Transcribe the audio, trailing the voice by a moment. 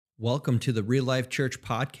Welcome to the Real Life Church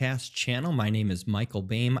podcast channel. My name is Michael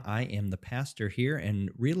Boehm. I am the pastor here,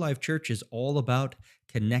 and Real Life Church is all about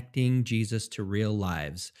connecting Jesus to real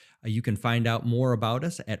lives. You can find out more about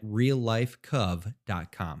us at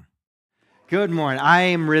reallifecov.com. Good morning. I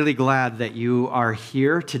am really glad that you are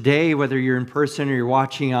here today, whether you're in person or you're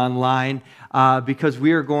watching online, because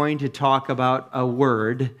we are going to talk about a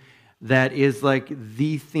word that is like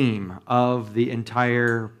the theme of the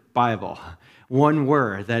entire Bible. One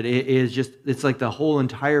word that it's like the whole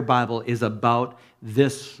entire Bible is about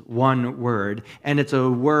this one word. And it's a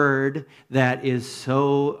word that is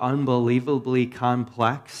so unbelievably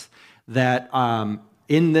complex that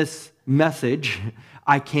in this message,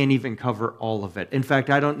 I can't even cover all of it. In fact,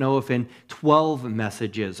 I don't know if in 12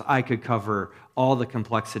 messages I could cover all the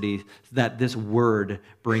complexities that this word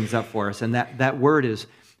brings up for us. And that word is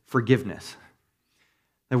forgiveness.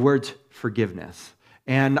 The word's forgiveness.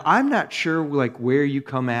 And I'm not sure where you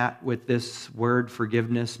come at with this word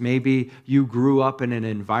forgiveness. Maybe you grew up in an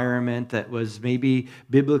environment that was maybe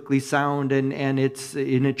biblically sound and it's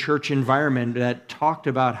in a church environment that talked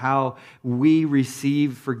about how we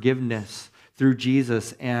receive forgiveness through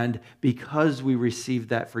Jesus. And because we receive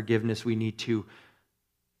that forgiveness, we need to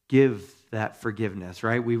give that forgiveness,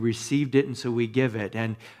 right? We received it and so we give it.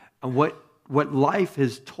 And what life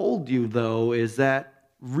has told you, though, is that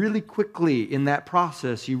really quickly in that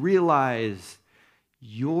process, you realize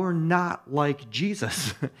you're not like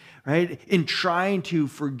Jesus, right? In trying to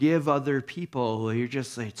forgive other people, you're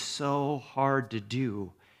just like, it's so hard to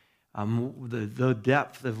do. The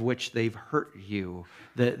depth of which they've hurt you,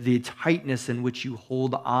 the tightness in which you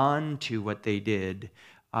hold on to what they did,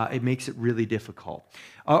 it makes it really difficult.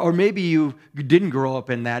 Or maybe you didn't grow up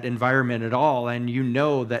in that environment at all, and you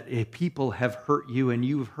know that if people have hurt you and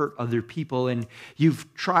you've hurt other people, and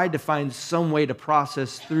you've tried to find some way to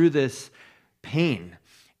process through this pain,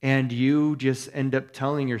 and you just end up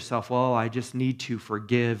telling yourself, well, I just need to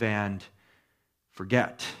forgive and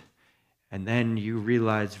forget. And then you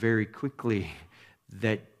realize very quickly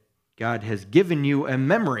that God has given you a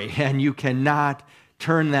memory, and you cannot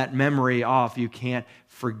turn that memory off. You can't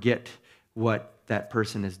forget what that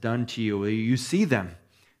person has done to you. You see them,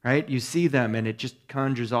 right? You see them, and it just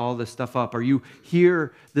conjures all this stuff up. Or you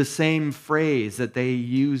hear the same phrase that they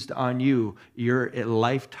used on you your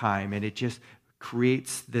lifetime, and it just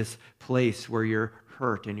creates this place where you're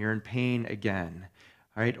hurt and you're in pain again.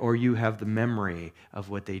 Right? Or you have the memory of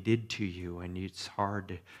what they did to you, and it's hard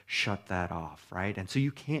to shut that off, right? And so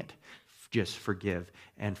you can't just forgive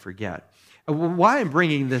and forget. Why I'm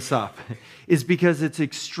bringing this up is because it's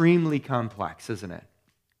extremely complex, isn't it?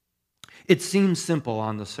 It seems simple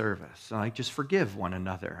on the surface, like just forgive one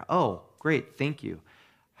another. Oh, great, thank you.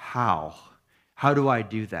 How? How do I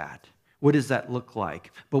do that? What does that look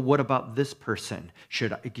like? But what about this person?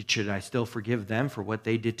 Should I still forgive them for what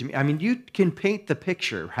they did to me? I mean, you can paint the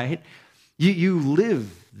picture, right? You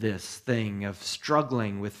live this thing of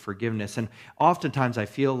struggling with forgiveness. And oftentimes I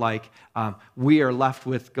feel like we are left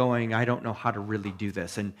with going, I don't know how to really do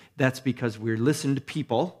this. And that's because we're listening to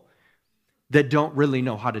people that don't really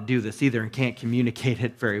know how to do this either and can't communicate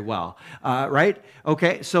it very well, right?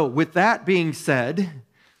 Okay, so with that being said,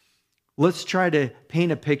 let's try to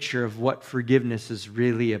paint a picture of what forgiveness is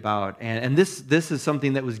really about. And this is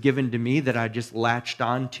something that was given to me that I just latched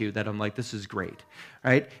onto, that I'm like, this is great,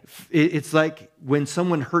 right? It's like when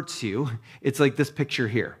someone hurts you, it's like this picture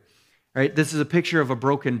here, right? This is a picture of a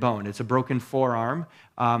broken bone. It's a broken forearm.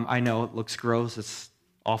 I know it looks gross. It's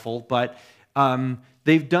awful. But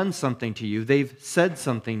they've done something to you. They've said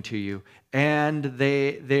something to you. And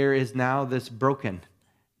there is now this broken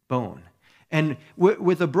bone. And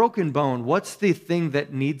with a broken bone, what's the thing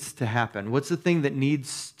that needs to happen? What's the thing that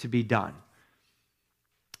needs to be done?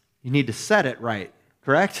 You need to set it right,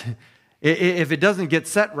 correct? If it doesn't get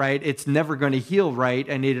set right, it's never going to heal right,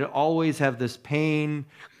 and it'll always have this pain,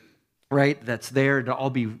 right, that's there.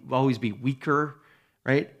 It'll always be weaker,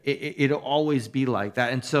 right? It'll always be like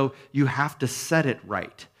that. And so you have to set it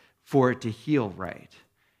right for it to heal right.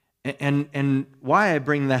 And why I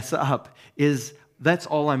bring this up is that's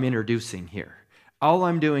all I'm introducing here. All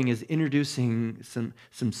I'm doing is introducing some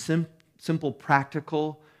simple,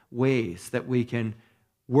 practical ways that we can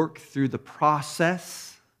work through the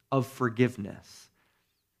process of forgiveness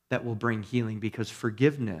that will bring healing, because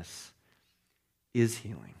forgiveness is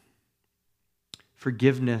healing.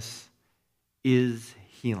 Forgiveness is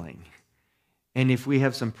healing. And if we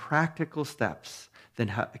have some practical steps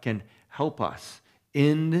that can help us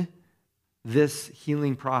in this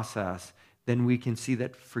healing process, then we can see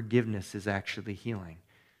that forgiveness is actually healing.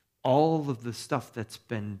 all of the stuff that's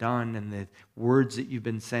been done and the words that you've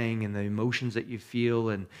been saying and the emotions that you feel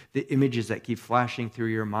and the images that keep flashing through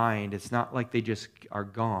your mind, it's not like they just are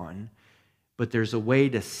gone, but there's a way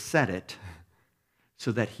to set it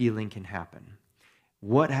so that healing can happen.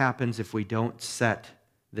 What happens if we don't set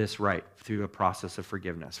this right through a process of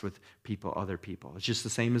forgiveness with people, other people? It's just the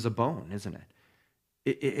same as a bone, isn't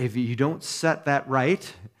it? If you don't set that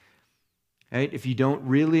right, if you don't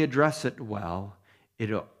really address it well,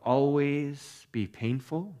 it'll always be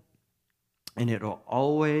painful, and it'll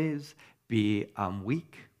always be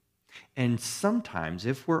weak. And sometimes,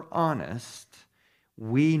 if we're honest,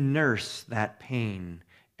 we nurse that pain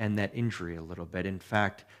and that injury a little bit. In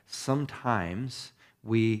fact, sometimes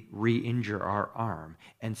we re-injure our arm.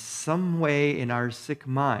 And some way in our sick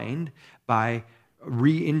mind, by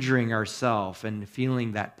re-injuring ourselves and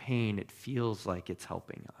feeling that pain, it feels like it's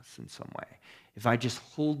helping us in some way. If I just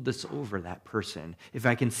hold this over that person, if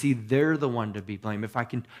I can see they're the one to be blamed, if I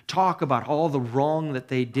can talk about all the wrong that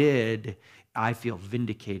they did, I feel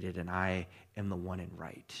vindicated and I am the one in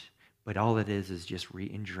right. But all it is just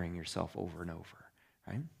re-injuring yourself over and over,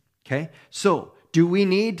 right? Okay? So, do we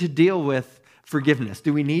need to deal with forgiveness?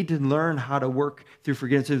 Do we need to learn how to work through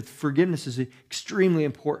forgiveness? Forgiveness is extremely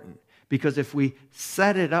important because if we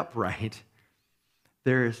set it up right,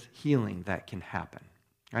 there's healing that can happen,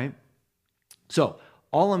 right? So,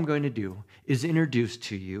 all I'm going to do is introduce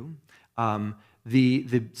to you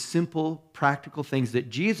the simple, practical things that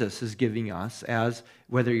Jesus is giving us as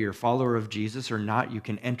whether you're a follower of Jesus or not, you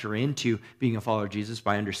can enter into being a follower of Jesus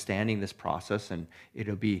by understanding this process, and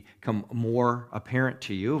it'll become more apparent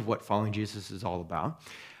to you of what following Jesus is all about.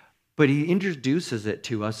 But he introduces it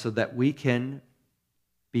to us so that we can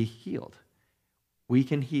be healed. We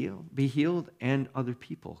can be healed, and other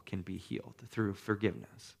people can be healed through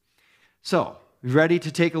forgiveness. So, ready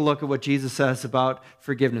to take a look at what Jesus says about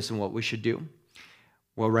forgiveness and what we should do?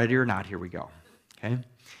 Well, ready or not, here we go. Okay?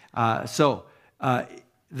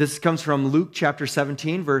 This comes from Luke chapter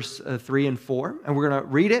 17, verse 3 and 4. And we're going to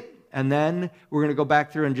read it, and then we're going to go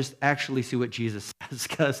back through and just actually see what Jesus says,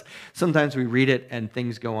 because sometimes we read it and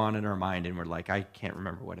things go on in our mind, and we're like, I can't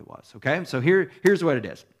remember what it was. Okay? So here's what it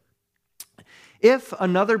is. If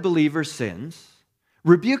another believer sins,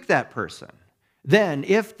 rebuke that person. Then,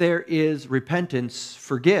 if there is repentance,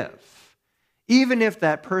 forgive. Even if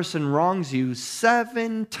that person wrongs you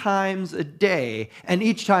 7 times a day, and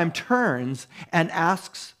each time turns and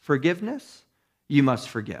asks forgiveness, you must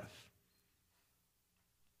forgive.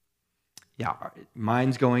 Yeah,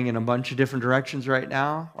 mine's going in a bunch of different directions right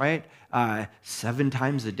now, right? 7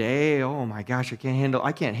 times a day. Oh my gosh, I can't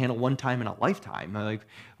handle 1 time in a lifetime. Like,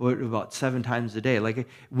 what about 7 times a day? Like,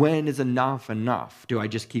 when is enough? Do I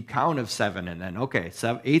just keep count of 7 and then, okay,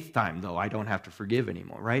 8th time though, I don't have to forgive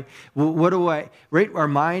anymore, right? Well, right? Our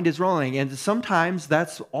mind is rolling, and sometimes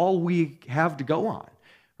that's all we have to go on,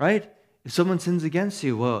 right? If someone sins against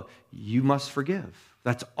you, well, you must forgive.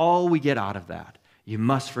 That's all we get out of that. You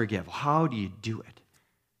must forgive. How do you do it?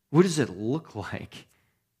 What does it look like?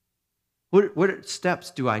 What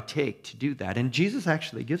steps do I take to do that? And Jesus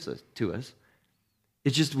actually gives it to us.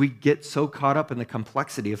 It's just we get so caught up in the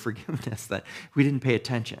complexity of forgiveness that we didn't pay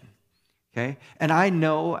attention. Okay? And I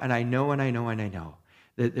know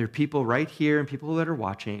that there are people right here and people that are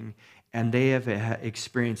watching, and they have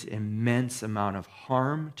experienced immense amount of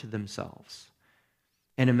harm to themselves,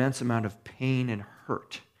 an immense amount of pain and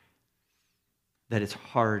hurt, that it's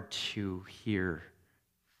hard to hear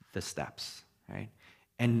the steps, right?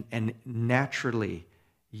 And naturally,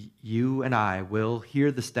 you and I will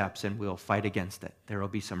hear the steps and we'll fight against it. There will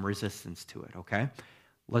be some resistance to it, okay?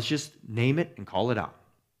 Let's just name it and call it out.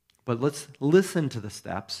 But let's listen to the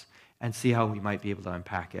steps and see how we might be able to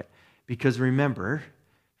unpack it. Because remember,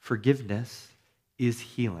 forgiveness is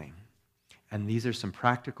healing. And these are some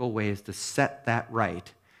practical ways to set that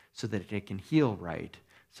right so that it can heal right,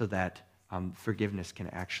 so that forgiveness can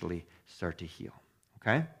actually start to heal,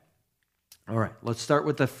 okay? All right, let's start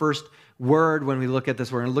with the first word when we look at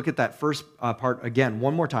this. We're going to look at that first part again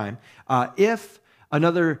one more time. If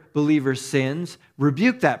another believer sins,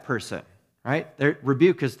 rebuke that person, right?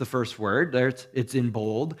 Rebuke is the first word. It's in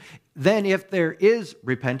bold. Then if there is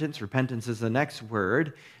repentance is the next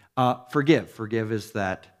word. Forgive. Forgive is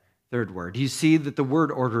that third word. You see that the word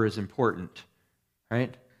order is important,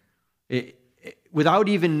 right? Without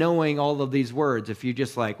even knowing all of these words, if you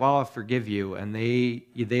just like, well, I forgive you, and they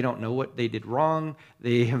don't know what they did wrong,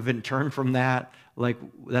 they haven't turned from that, like,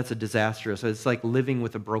 that's a disaster. So it's like living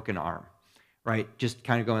with a broken arm, right? Just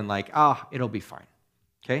kind of going like, it'll be fine,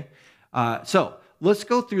 okay? So let's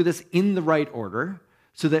go through this in the right order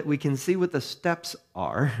so that we can see what the steps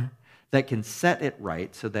are that can set it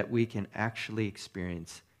right so that we can actually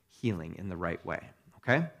experience healing in the right way,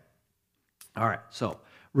 okay? All right, so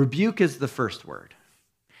rebuke is the first word.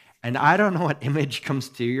 And I don't know what image comes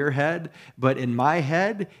to your head, but in my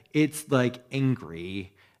head, it's like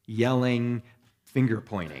angry, yelling, finger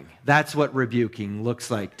pointing. That's what rebuking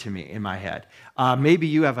looks like to me in my head. Maybe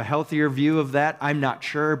you have a healthier view of that. I'm not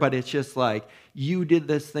sure, but it's just like, you did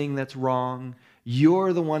this thing that's wrong.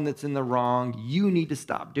 You're the one that's in the wrong. You need to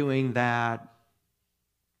stop doing that.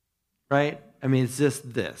 Right? I mean, it's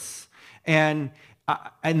just this. And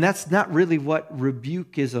that's not really what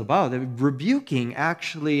rebuke is about. Rebuking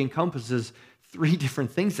actually encompasses three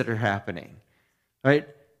different things that are happening, right?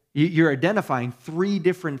 You're identifying three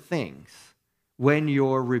different things when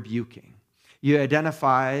you're rebuking. You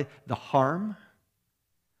identify the harm,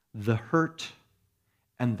 the hurt,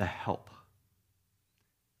 and the help.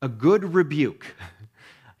 A good rebuke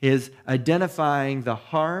is identifying the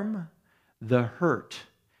harm, the hurt,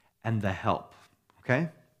 and the help, okay?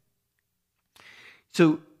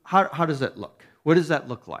 So how does that look? What does that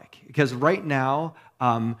look like? Because right now,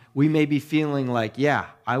 we may be feeling like, yeah,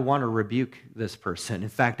 I want to rebuke this person. In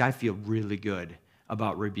fact, I feel really good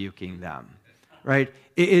about rebuking them, right?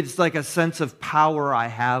 It's like a sense of power I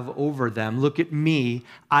have over them. Look at me.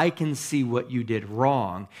 I can see what you did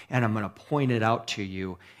wrong, and I'm going to point it out to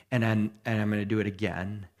you, and I'm going to do it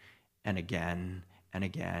again and again and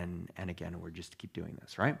again and again. And we're just keep doing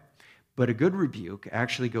this, right? But a good rebuke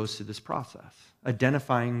actually goes through this process,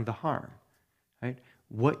 identifying the harm, right?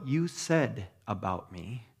 What you said about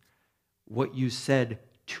me, what you said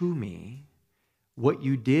to me, what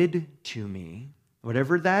you did to me,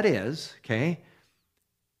 whatever that is, okay,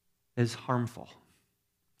 is harmful.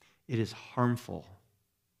 It is harmful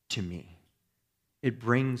to me. It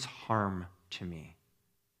brings harm to me.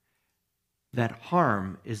 That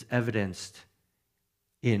harm is evidenced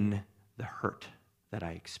in the hurt that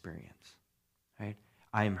I experience, right?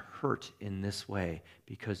 I am hurt in this way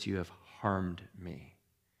because you have harmed me.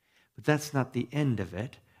 But that's not the end of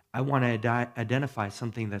it. I want to identify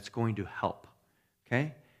something that's going to help,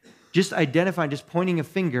 okay? Just identifying, just pointing a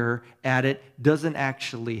finger at it doesn't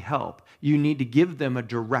actually help. You need to give them a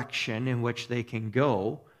direction in which they can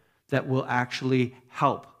go that will actually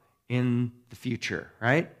help in the future,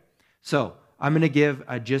 right? So I'm going to give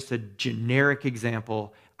just a generic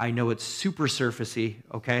example. I know it's super surfacey,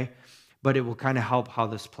 okay? But it will kind of help how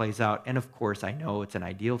this plays out. And of course, I know it's an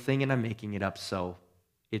ideal thing and I'm making it up so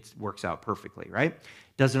it works out perfectly, right?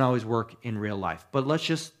 Doesn't always work in real life. But let's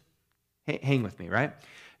just hang with me, right?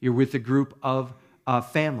 You're with a group of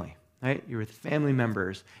family, right? You're with family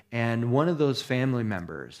members. And one of those family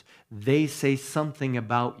members, they say something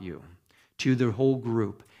about you to the whole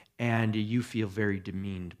group and you feel very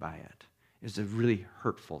demeaned by it. It's really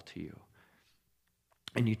hurtful to you.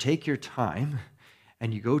 And you take your time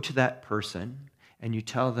and you go to that person and you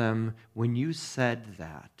tell them, when you said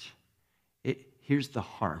that, here's the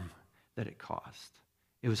harm that it caused.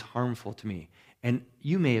 It was harmful to me. And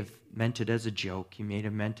you may have meant it as a joke. You may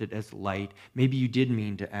have meant it as light. Maybe you did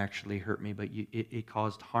mean to actually hurt me, but it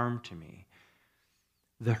caused harm to me.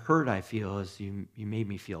 The hurt I feel is you made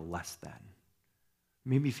me feel less than.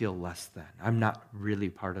 Made me feel less than. I'm not really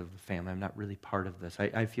part of the family. I'm not really part of this.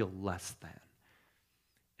 I feel less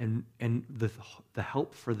than. And the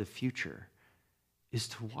help for the future is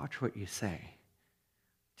to watch what you say,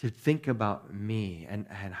 to think about me and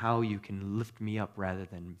how you can lift me up rather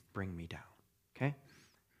than bring me down, okay?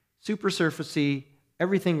 Super surfacey,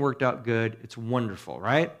 everything worked out good, it's wonderful,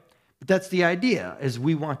 right? But that's the idea, is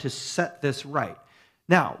we want to set this right.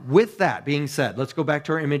 Now, with that being said, let's go back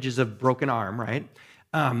to our images of broken arm, right?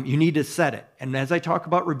 You need to set it. And as I talk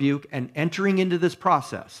about rebuke and entering into this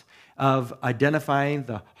process of identifying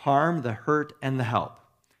the harm, the hurt, and the help,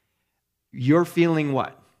 you're feeling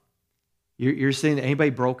what? You're saying that anybody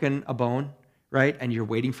broken a bone, right? And you're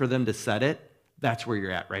waiting for them to set it. That's where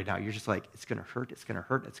you're at right now. You're just like, it's going to hurt, it's going to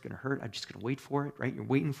hurt, it's going to hurt. I'm just going to wait for it, right? You're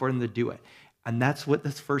waiting for them to do it. And that's what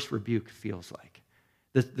this first rebuke feels like.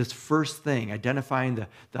 This first thing, identifying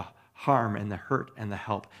the harm and the hurt and the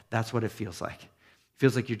help, that's what it feels like. It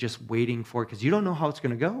feels like you're just waiting for it because you don't know how it's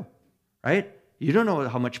going to go, right? You don't know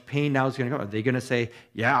how much pain now is going to go. Are they going to say,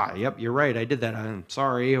 yeah, yep, you're right, I did that, I'm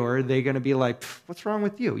sorry? Or are they going to be like, what's wrong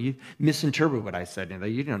with you? You misinterpret what I said.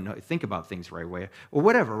 You don't know, think about things the right way. Or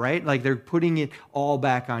whatever, right? Like they're putting it all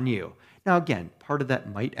back on you. Now, again, part of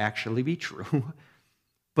that might actually be true.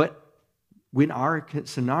 But in our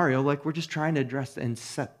scenario, like we're just trying to address and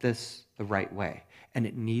set this the right way. And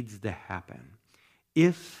it needs to happen.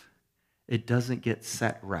 If it doesn't get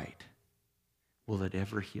set right, will it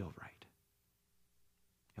ever heal right?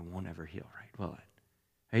 It won't ever heal right, will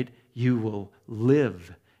it? right? You will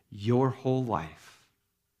live your whole life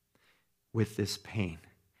with this pain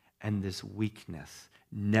and this weakness,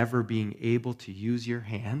 never being able to use your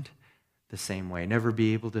hand the same way, never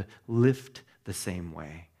be able to lift the same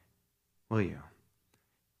way, will you?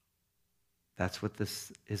 That's what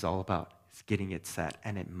this is all about. It's getting it set,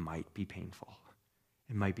 and it might be painful.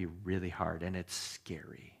 It might be really hard, and it's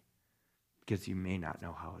scary because you may not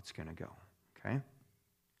know how it's going to go, okay?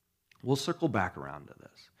 We'll circle back around to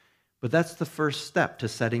this. But that's the first step to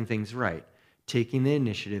setting things right, taking the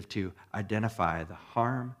initiative to identify the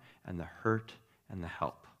harm and the hurt and the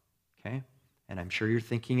help, okay? And I'm sure you're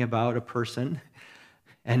thinking about a person,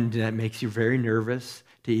 and that makes you very nervous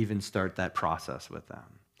to even start that process with them.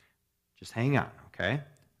 Just hang on, okay?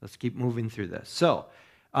 Let's keep moving through this. So,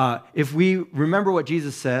 if we remember what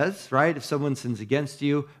Jesus says, right? If someone sins against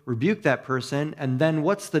you, rebuke that person, and then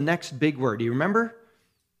what's the next big word? Do you remember?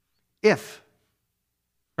 If,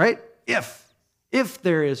 right? If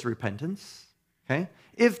there is repentance, okay?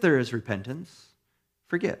 If there is repentance,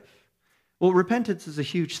 forgive. Well, repentance is a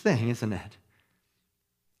huge thing, isn't it?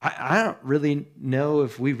 I don't really know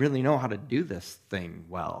if we really know how to do this thing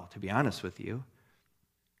well, to be honest with you.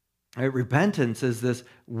 Right? Repentance is this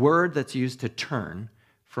word that's used to turn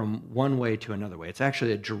from one way to another way. It's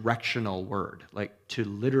actually a directional word, like to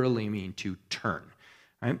literally mean to turn,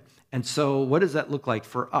 right? And so what does that look like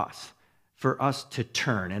for us? For us to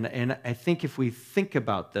turn. And I think if we think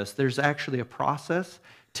about this, there's actually a process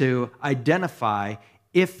to identify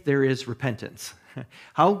if there is repentance.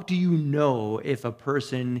 How do you know if a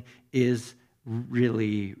person is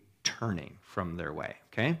really turning from their way,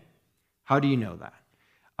 okay? How do you know that?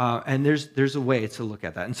 And there's a way to look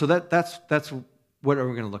at that. And so that's what we're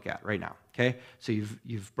going to look at right now, okay? So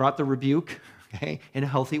you've brought the rebuke, okay, in a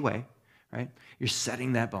healthy way, right? You're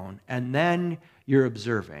setting that bone, and then you're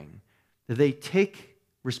observing that they take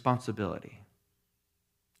responsibility.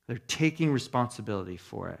 They're taking responsibility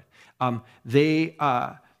for it.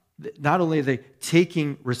 Not only are they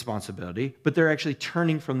taking responsibility, but they're actually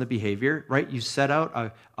turning from the behavior, right? You set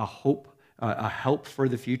out a hope, a help for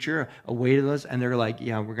the future, a way to this, and they're like,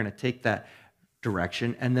 yeah, we're going to take that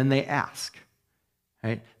direction. And then they ask,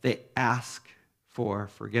 right? They ask for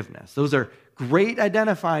forgiveness. Those are great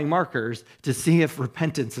identifying markers to see if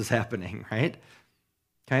repentance is happening, right?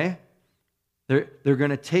 Okay? They're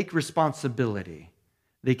going to take responsibility.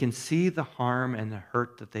 They can see the harm and the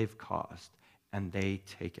hurt that they've caused, and they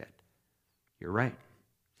take it. You're right.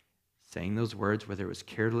 Saying those words, whether it was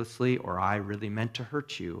carelessly or I really meant to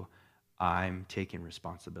hurt you, I'm taking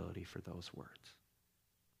responsibility for those words.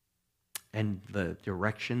 And the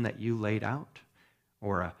direction that you laid out,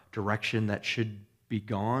 or a direction that should be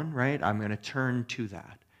gone, right? I'm going to turn to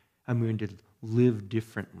that. I'm going to live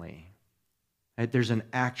differently. Right? There's an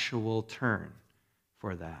actual turn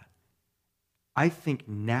for that. I think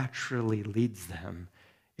naturally leads them,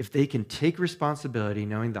 if they can take responsibility,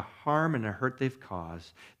 knowing the harm and the hurt they've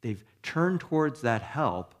caused, they've turned towards that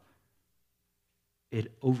help,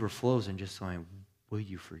 it overflows in just saying, will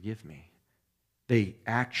you forgive me? They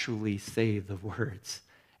actually say the words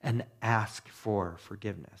and ask for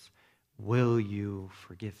forgiveness. Will you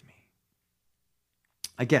forgive me?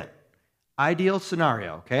 Again, ideal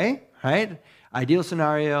scenario, okay? Right? Ideal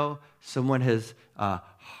scenario, someone has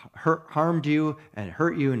harmed you and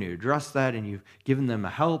hurt you, and you address that, and you've given them a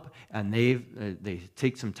help, and they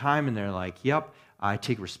take some time, and they're like, yep, I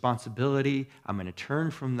take responsibility. I'm going to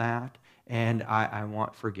turn from that, and I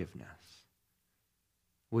want forgiveness.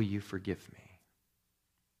 Will you forgive me?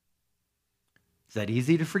 Is that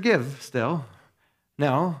easy to forgive still?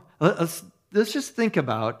 No. Let's just think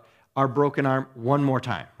about our broken arm one more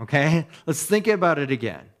time, okay? Let's think about it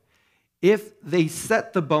again. If they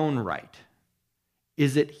set the bone right,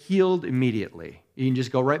 is it healed immediately? You can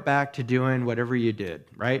just go right back to doing whatever you did,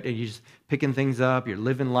 right? And you're just picking things up, you're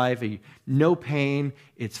living life, no pain,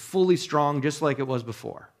 it's fully strong just like it was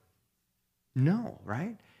before. No,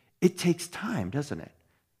 right? It takes time, doesn't it?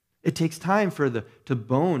 It takes time for the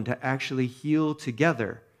bone to actually heal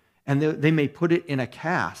together. And they may put it in a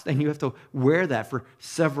cast, and you have to wear that for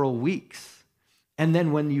several weeks. And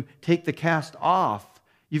then when you take the cast off,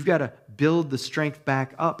 you've got to build the strength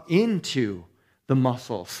back up into the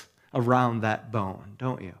muscles around that bone,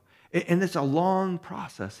 don't you? And it's a long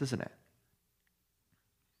process, isn't it?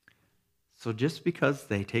 So just because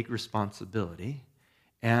they take responsibility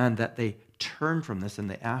and that they turn from this and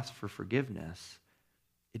they ask for forgiveness,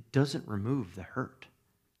 it doesn't remove the hurt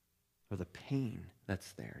or the pain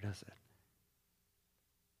that's there, does it?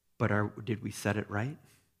 But did we set it right?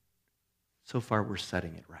 So far, we're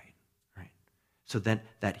setting it right? So then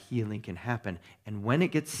that healing can happen. And when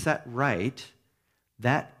it gets set right,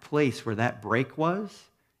 that place where that break was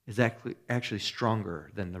is actually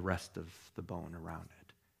stronger than the rest of the bone around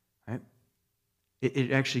it, right?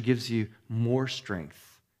 It actually gives you more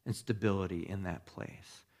strength and stability in that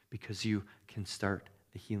place because you can start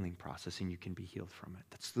the healing process and you can be healed from it.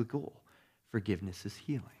 That's the goal. Forgiveness is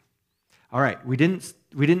healing. All right, we didn't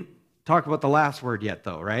talk about the last word yet,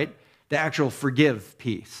 though, right? The actual forgive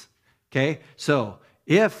piece. Okay, so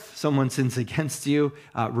if someone sins against you,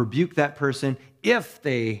 rebuke that person. If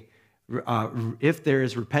there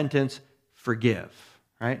is repentance, forgive.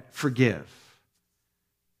 Right? Forgive.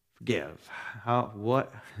 How?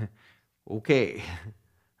 What? Okay.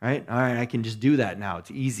 Right? All right, I can just do that now.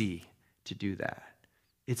 It's easy to do that.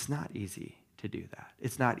 It's not easy to do that.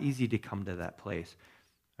 It's not easy to come to that place.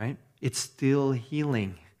 Right? It's still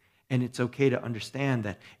healing. And it's okay to understand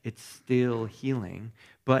that it's still healing.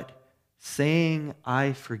 But saying,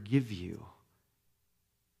 I forgive you,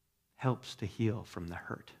 helps to heal from the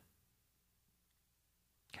hurt.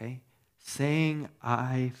 Okay? Saying,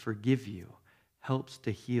 I forgive you, helps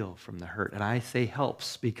to heal from the hurt. And I say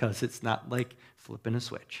helps because it's not like flipping a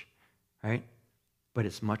switch, right? But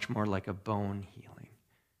it's much more like a bone healing.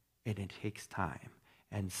 And it takes time.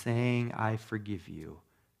 And saying, I forgive you,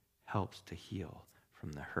 helps to heal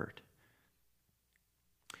from the hurt.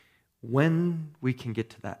 When we can get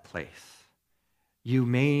to that place, you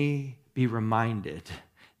may be reminded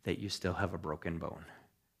that you still have a broken bone,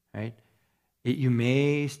 right? You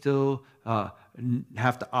may still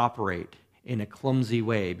have to operate in a clumsy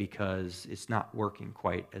way because it's not working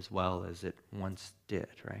quite as well as it once did,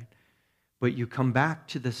 right? But you come back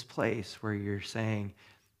to this place where you're saying,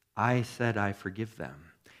 I said I forgive them.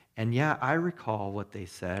 And yeah, I recall what they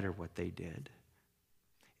said or what they did.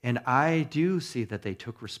 And I do see that they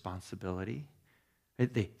took responsibility.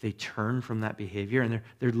 They turned from that behavior, and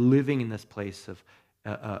they're living in this place of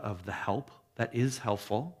the help that is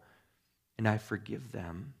helpful. And I forgive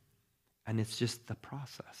them. And it's just the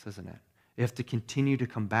process, isn't it? You have to continue to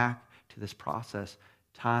come back to this process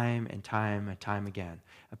time and time and time again.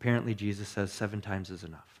 Apparently, Jesus says 7 times is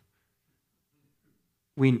enough.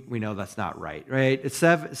 We know that's not right? It's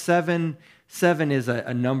seven is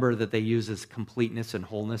a number that they use as completeness and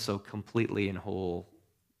wholeness, so completely and whole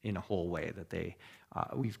in a whole way that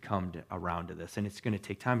we've come around to this. And it's going to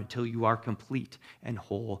take time until you are complete and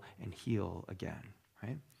whole and heal again,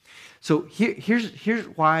 right? So here's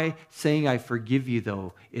why saying I forgive you,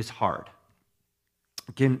 though, is hard.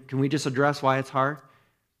 Can we just address why it's hard?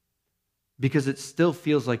 Because it still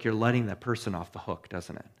feels like you're letting that person off the hook,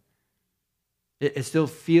 doesn't it? It still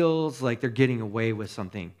feels like they're getting away with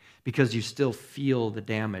something because you still feel the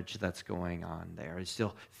damage that's going on there. You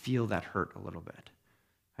still feel that hurt a little bit,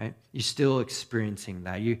 right? You're still experiencing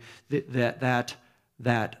that.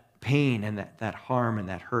 That pain and that harm and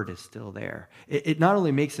that hurt is still there. It not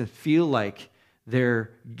only makes them feel like they're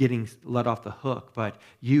getting let off the hook, but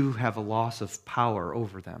you have a loss of power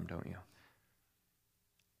over them, don't you?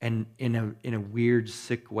 And in a weird,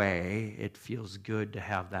 sick way, it feels good to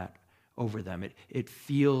have that over them. It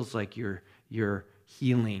feels like you're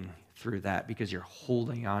healing through that because you're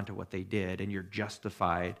holding on to what they did and you're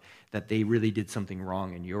justified that they really did something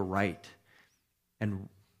wrong and you're right. And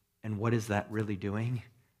what is that really doing?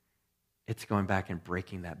 It's going back and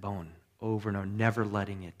breaking that bone over and over, never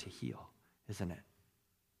letting it to heal, isn't it?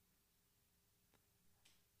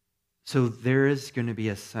 So there is going to be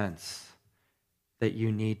a sense that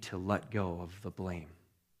you need to let go of the blame.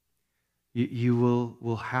 You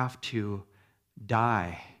will have to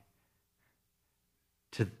die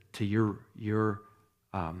to your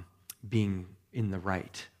being in the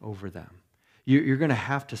right over them. You're going to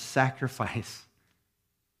have to sacrifice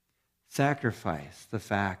the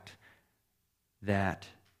fact that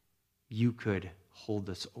you could hold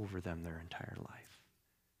this over them their entire life.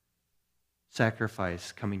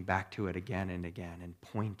 Sacrifice coming back to it again and again and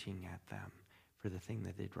pointing at them for the thing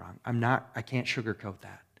that they did wrong. I can't sugarcoat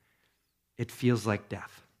that. It feels like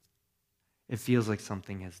death. It feels like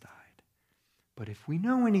something has died. But if we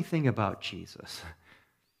know anything about Jesus,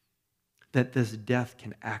 that this death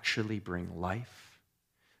can actually bring life,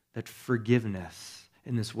 that forgiveness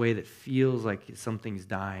in this way that feels like something's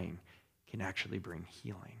dying can actually bring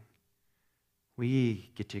healing. We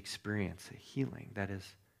get to experience a healing that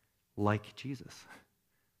is like Jesus.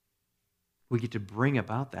 We get to bring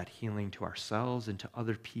about that healing to ourselves and to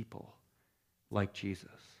other people like Jesus.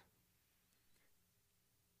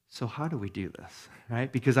 So how do we do this,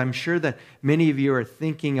 right? Because I'm sure that many of you are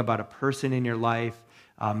thinking about a person in your life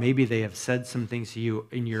Maybe they have said some things to you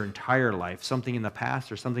in your entire life, something in the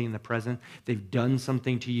past or something in the present. They've done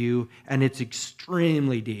something to you, and it's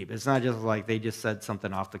extremely deep. It's not just like they just said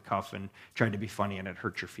something off the cuff and tried to be funny and it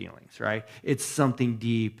hurt your feelings, right? It's something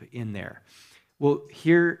deep in there. Well,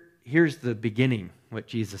 here's the beginning, what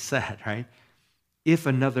Jesus said, right? If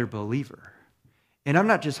another believer. And I'm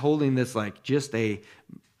not just holding this like just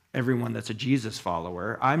everyone that's a Jesus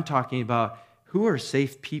follower. I'm talking about who are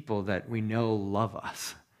safe people that we know love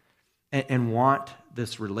us and want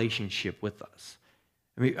this relationship with us.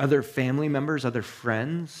 I mean, other family members, other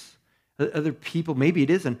friends, other people. Maybe it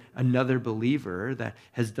isn't another believer that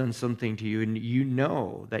has done something to you, and you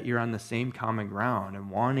know that you're on the same common ground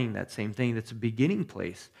and wanting that same thing. That's a beginning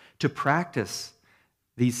place to practice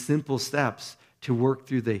these simple steps to work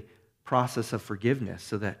through the process of forgiveness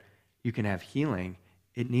so that you can have healing.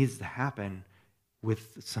 It needs to happen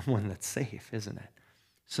with someone that's safe, isn't it?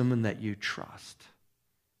 Someone that you trust.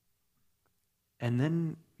 And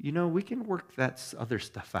then, we can work that other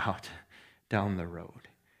stuff out down the road.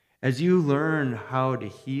 As you learn how to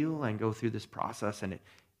heal and go through this process, and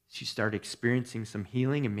you start experiencing some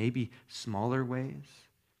healing in maybe smaller ways,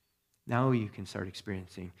 now you can start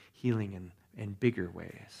experiencing healing in bigger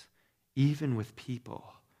ways, even with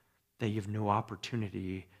people that you have no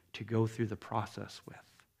opportunity to go through the process with.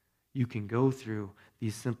 You can go through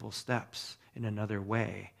these simple steps in another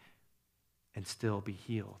way and still be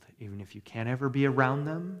healed, even if you can't ever be around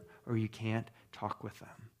them or you can't talk with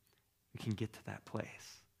them. You can get to that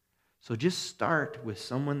place. So just start with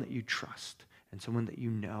someone that you trust and someone that you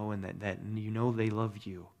know and that you know they love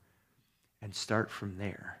you, and start from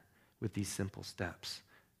there with these simple steps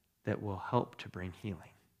that will help to bring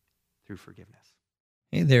healing through forgiveness.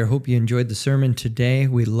 Hey there, hope you enjoyed the sermon today.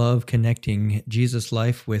 We love connecting Jesus'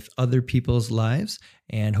 life with other people's lives,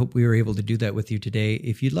 and hope we were able to do that with you today.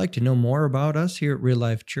 If you'd like to know more about us here at Real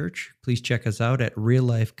Life Church, please check us out at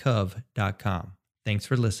reallifecov.com. Thanks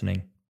for listening.